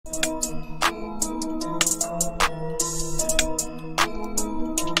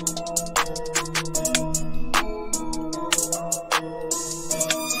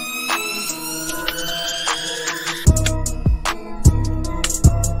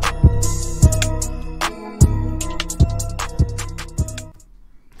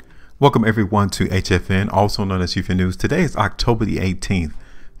Welcome everyone to HueFin, also known as HueFin News. Today is October the 18th,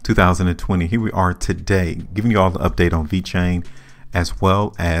 2020. Here we are today, giving you all the update on VeChain, as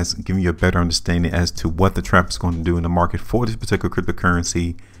well as giving you a better understanding as to what the trap is going to do in the market for this particular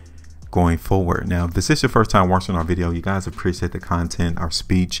cryptocurrency going forward. Now, if this is your first time watching our video, you guys appreciate the content, our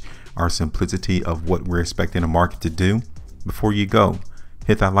speech, our simplicity of what we're expecting the market to do. Before you go,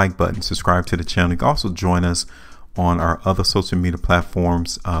 hit that like button, subscribe to the channel. You can also join us on our other social media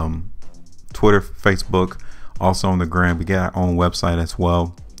platforms, Twitter, Facebook, also on the gram. We got our own website as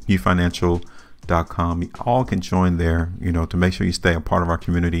well, HueFinancial.com. You all can join there, to make sure you stay a part of our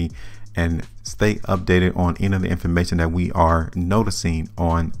community and stay updated on any of the information that we are noticing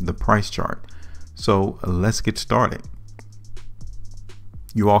on the price chart. So let's get started.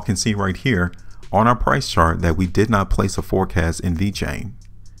 You all can see right here on our price chart that we did not place a forecast in VeChain.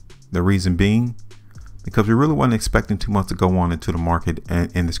 The reason being, because we really wasn't expecting too much to go on into the market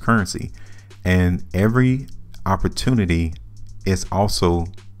in this currency. And every opportunity is also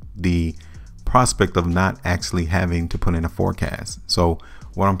the prospect of not actually having to put in a forecast. So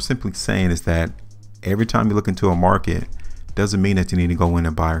what I'm simply saying is that every time you look into a market, doesn't mean that you need to go in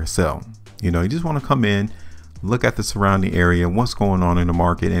and buy or sell. You just want to come in, look at the surrounding area, what's going on in the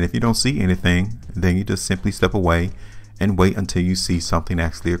market. And if you don't see anything, then you just simply step away and wait until you see something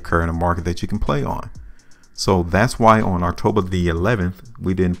actually occur in a market that you can play on. So that's why on October the 11th,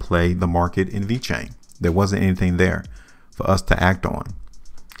 we didn't play the market in VeChain. There wasn't anything there for us to act on.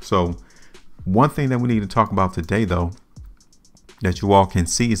 So one thing that we need to talk about today, though, that you all can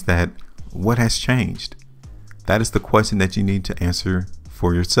see is that what has changed? That is the question that you need to answer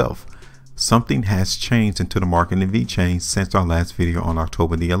for yourself. Something has changed into the market in VeChain since our last video on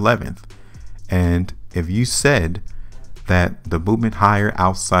October the 11th. And if you said that the movement higher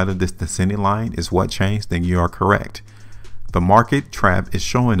outside of this descending line is what changed, then you are correct. The market trap is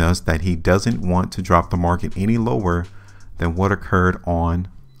showing us that he doesn't want to drop the market any lower than what occurred on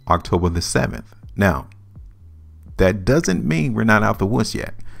October the 7th. Now, that doesn't mean we're not out the woods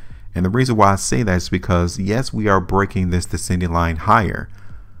yet. And the reason why I say that is because, yes, we are breaking this descending line higher,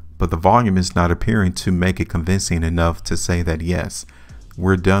 but the volume is not appearing to make it convincing enough to say that, yes,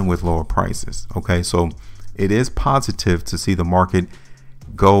 we're done with lower prices. Okay, so it is positive to see the market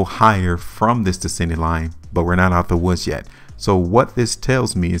go higher from this descending line, but we're not out the woods yet. So what this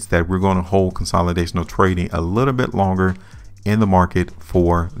tells me is that we're going to hold consolidational trading a little bit longer in the market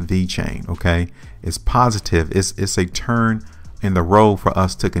for VeChain. Okay, it's positive. It's a turn in the road for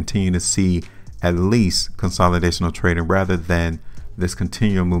us to continue to see at least consolidational trading rather than this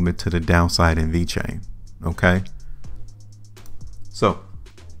continual movement to the downside in VeChain. Okay, so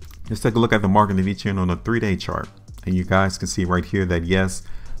let's take a look at the market in VeChain on a 3-day chart, and you guys can see right here that yes,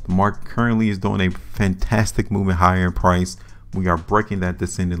 the market currently is doing a fantastic movement higher in price. We are breaking that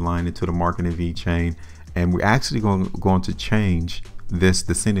descending line into the market in VeChain, and we're actually going to change this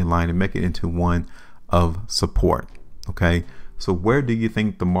descending line and make it into one of support. Okay, so where do you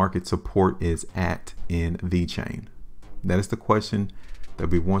think the market support is at in VeChain? That is the question that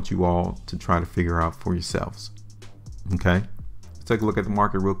we want you all to try to figure out for yourselves. Okay, let's take a look at the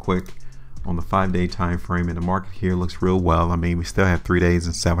market real quick on the 5-day time frame, and the market here looks real well. I mean, we still have 3 days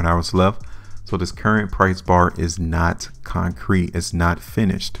and 7 hours left, so this current price bar is not concrete, it's not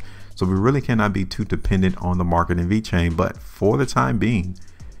finished. So we really cannot be too dependent on the market in VeChain, but for the time being,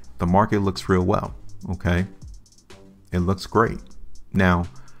 the market looks real well. Okay, it looks great. Now,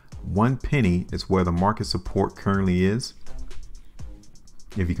 1 penny is where the market support currently is.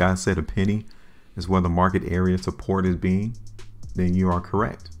 If you guys said a penny is where the market area support is being, then you are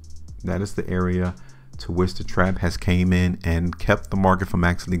correct. That is the area to which the trap has came in and kept the market from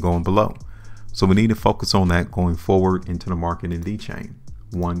actually going below. So we need to focus on that going forward into the market in VeChain.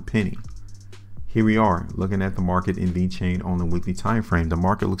 1 penny. Here we are looking at the market in VeChain on the weekly time frame. The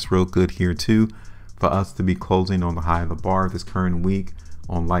market looks real good here too. For us to be closing on the high of the bar this current week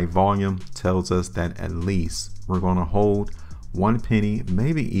on light volume tells us that at least we're going to hold 1 penny,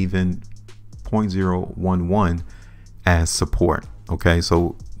 maybe even 0.011 as support. Okay,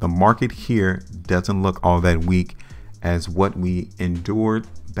 so the market here doesn't look all that weak as what we endured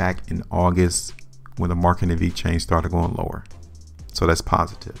back in August when the market in VeChain started going lower. So that's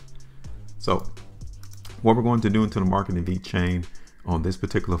positive. So what we're going to do into the market in VeChain on this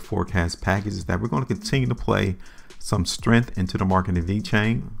particular forecast package is that we're going to continue to play some strength into the market in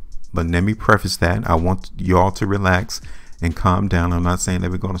VeChain. But let me preface that I want you all to relax and calm down. I'm not saying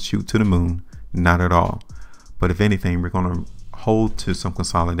that we're going to shoot to the moon, not at all. But if anything, we're going to hold to some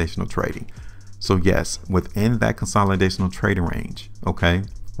consolidational trading. So yes, within that consolidational trading range, okay,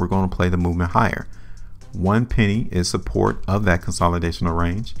 we're going to play the movement higher. 1 penny is support of that consolidational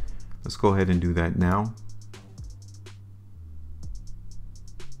range. Let's go ahead and do that now.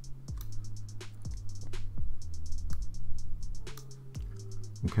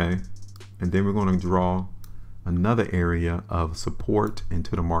 Okay, and then we're going to draw another area of support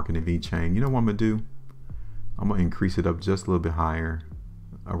into the market in VeChain. You know what I'm going to do? I'm going to increase it up just a little bit higher,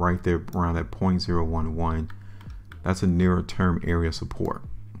 right there around that 0.011. That's a nearer term area of support.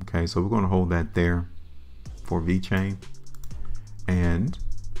 Okay, so we're going to hold that there for VeChain, and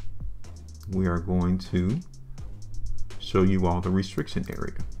we are going to show you all the restriction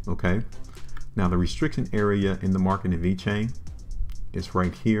area. Okay, now the restriction area in the market in VeChain is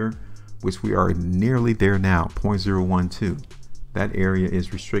right here, which we are nearly there now, 0.012. That area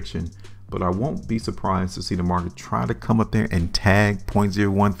is restriction, but I won't be surprised to see the market try to come up there and tag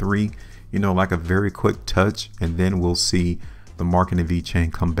 0.013, you know, like a very quick touch, and then we'll see the market in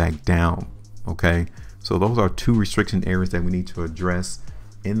VeChain come back down. Okay, so those are two restriction areas that we need to address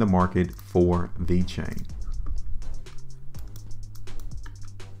in the market for VeChain.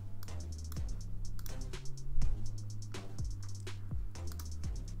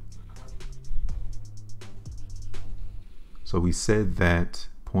 So we said that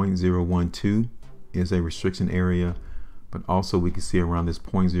 0.012 is a restriction area, but also we can see around this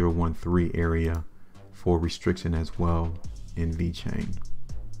 0.013 area for restriction as well in VeChain.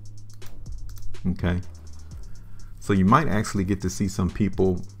 Okay, so you might actually get to see some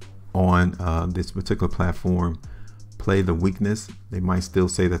people on this particular platform play the weakness. They might still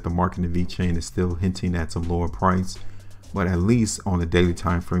say that the market in VeChain is still hinting at some lower price, but at least on the daily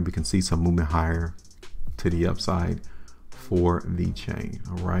time frame we can see some movement higher to the upside for VeChain.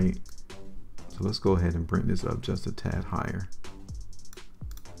 All right, so let's go ahead and bring this up just a tad higher.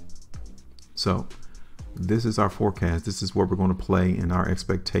 So this is our forecast. This is what we're going to play in our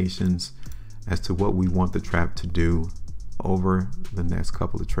expectations as to what we want the trap to do over the next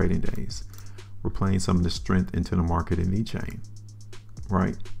couple of trading days. We're playing some of the strength into the market in VeChain,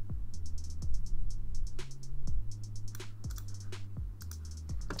 right?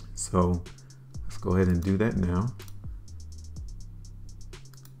 So let's go ahead and do that now.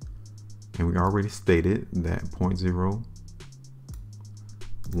 And we already stated that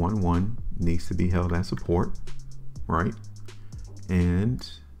 0.011 needs to be held as support, right? And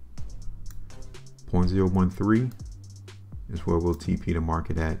 0.013 is where we'll TP the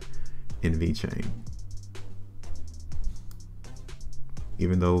market at in VeChain.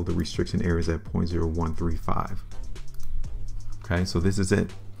 Even though the restriction area is at 0.0135. Okay, so this is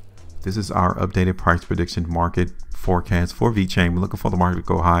it. This is our updated price prediction market forecast for VeChain. We're looking for the market to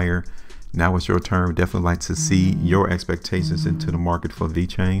go higher. Now it's your turn. Definitely like to see your expectations into the market for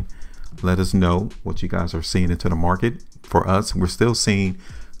VeChain. Let us know what you guys are seeing into the market. For us, we're still seeing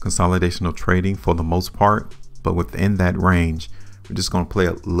consolidational trading for the most part, but within that range, we're just going to play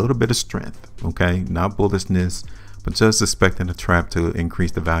a little bit of strength. Okay, not bullishness, but just expecting the trap to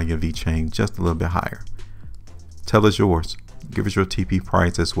increase the value of VeChain just a little bit higher. Tell us yours. Give us your TP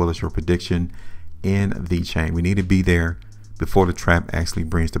price as well as your prediction in VeChain. We need to be there before the trap actually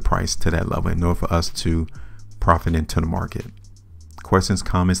brings the price to that level in order for us to profit into the market. Questions,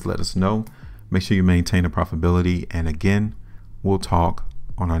 comments, let us know. Make sure you maintain the profitability. And again, we'll talk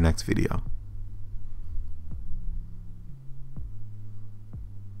on our next video.